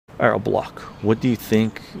Arab bloc. What do you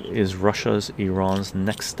think is Russia's, Iran's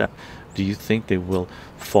next step? Do you think they will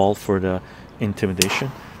fall for the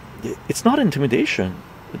intimidation? It's not intimidation.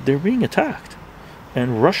 They're being attacked,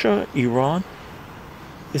 and Russia, Iran,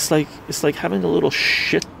 it's like having a little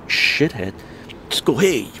shithead just go,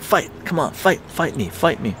 hey, fight, come on, fight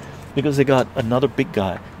me, because they got another big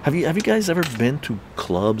guy. Have you guys ever been to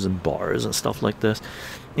clubs and bars and stuff like this?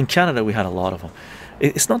 In Canada, we had a lot of them.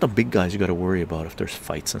 It's not the big guys you got to worry about if there's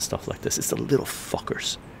fights and stuff like this. It's the little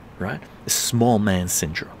fuckers, right? It's small man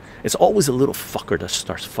syndrome. It's always a little fucker that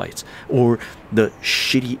starts fights, or the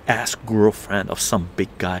shitty ass girlfriend of some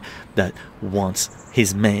big guy that wants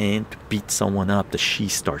his man to beat someone up, that she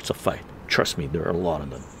starts a fight. Trust me, there are a lot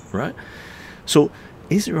of them, right? So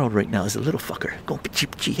Israel right now is a little fucker going,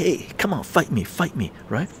 hey, come on, fight me,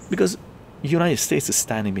 right? Because the United States is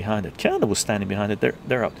standing behind it. Canada was standing behind it.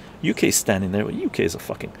 They're out. UK is standing there. UK is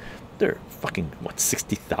they're fucking what,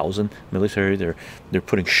 60,000 military. They're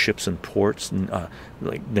putting ships in ports, and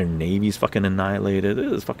like their navy's fucking annihilated.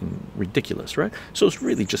 It is fucking ridiculous, right? So it's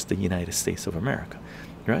really just the United States of America,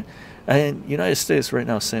 right? And United States right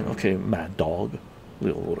now is saying, okay, mad dog,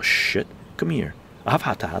 little shit, come here. I've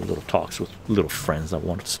had to have little talks with little friends that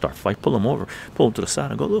wanted to start a fight. Pull them over, pull them to the side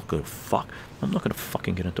and go, look, fuck, I'm not gonna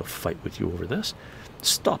fucking get into a fight with you over this.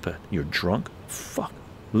 Stop it. You're drunk. Fuck,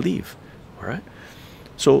 leave. All right.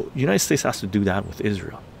 So United States has to do that with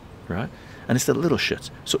Israel, right? And it's the little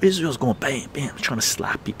shits. So Israel's going bam, bam, trying to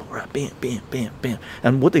slap people, right? Bam, bam, bam, bam.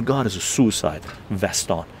 And what they got is a suicide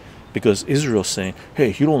vest on, because Israel's saying,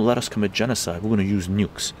 hey, if you don't let us commit genocide, we're going to use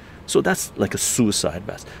nukes. So that's like a suicide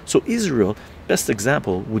vest. So Israel, best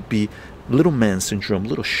example would be little man syndrome,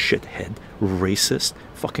 little shithead, racist,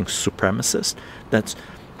 fucking supremacist that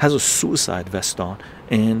has a suicide vest on,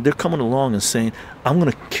 and they're coming along and saying, I'm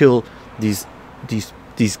going to kill these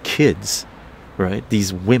kids, right?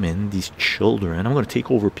 These women, these children. I'm going to take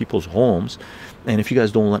over people's homes, and if you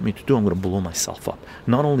guys don't let me to do, I'm going to blow myself up.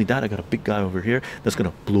 Not only that, I got a big guy over here that's going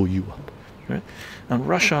to blow you up, right? And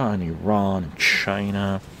Russia and Iran and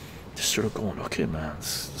China just sort of going, okay, man,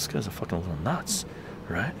 this guy's a fucking little nuts,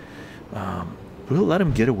 right? We'll let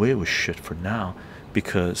him get away with shit for now,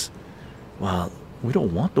 because, well, we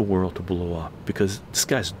don't want the world to blow up, because this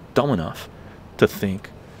guy's dumb enough to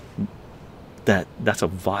think that that's a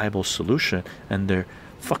viable solution, and they're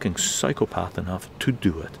fucking psychopath enough to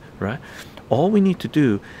do it, right? All we need to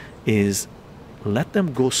do is let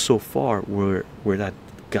them go so far where that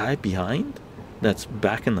guy behind that's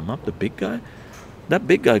backing them up, the big guy, that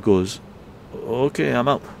big guy goes, okay, I'm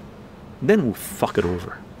out. Then we'll fuck it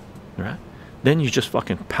over, right? Then you just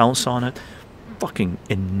fucking pounce on it, fucking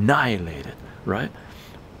annihilate it, right?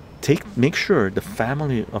 Make sure the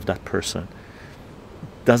family of that person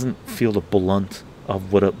doesn't feel the blunt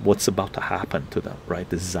of what's about to happen to them, right?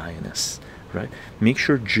 The Zionists, right? Make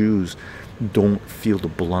sure Jews don't feel the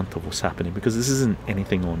blunt of what's happening, because this isn't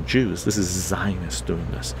anything on Jews. This is Zionists doing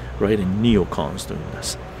this, right? And neocons doing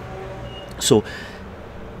this. So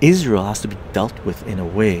Israel has to be dealt with in a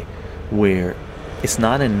way where it's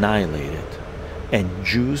not annihilated, and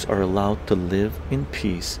Jews are allowed to live in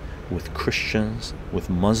peace with Christians, with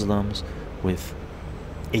Muslims, with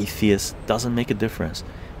atheists. Doesn't make a difference,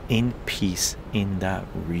 in peace in that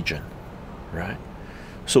region, right?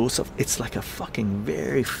 So it's like a fucking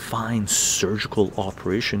very fine surgical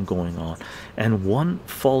operation going on, and one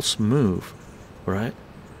false move, right,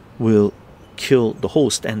 will kill the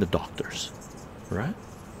host and the doctors, right?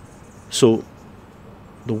 So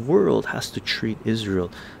the world has to treat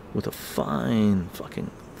Israel with a fine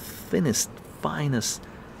fucking finest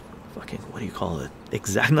fucking, what do you call it,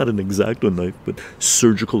 not an X-Acto knife, but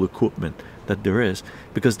surgical equipment that there is,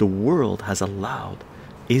 because the world has allowed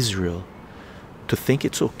Israel to think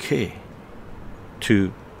it's okay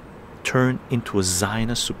to turn into a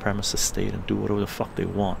Zionist supremacist state and do whatever the fuck they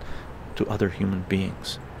want to other human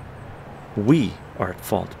beings. We are at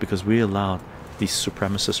fault because we allowed these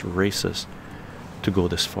supremacist races to go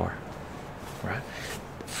this far, right?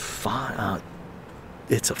 Fine,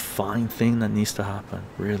 it's a fine thing that needs to happen.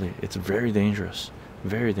 Really, it's very dangerous,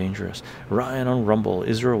 very dangerous. Ryan on Rumble,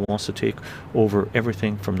 Israel wants to take over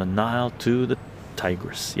everything from the Nile to the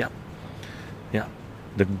Tigris. Yeah,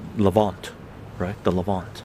 the Levant, right? The Levant.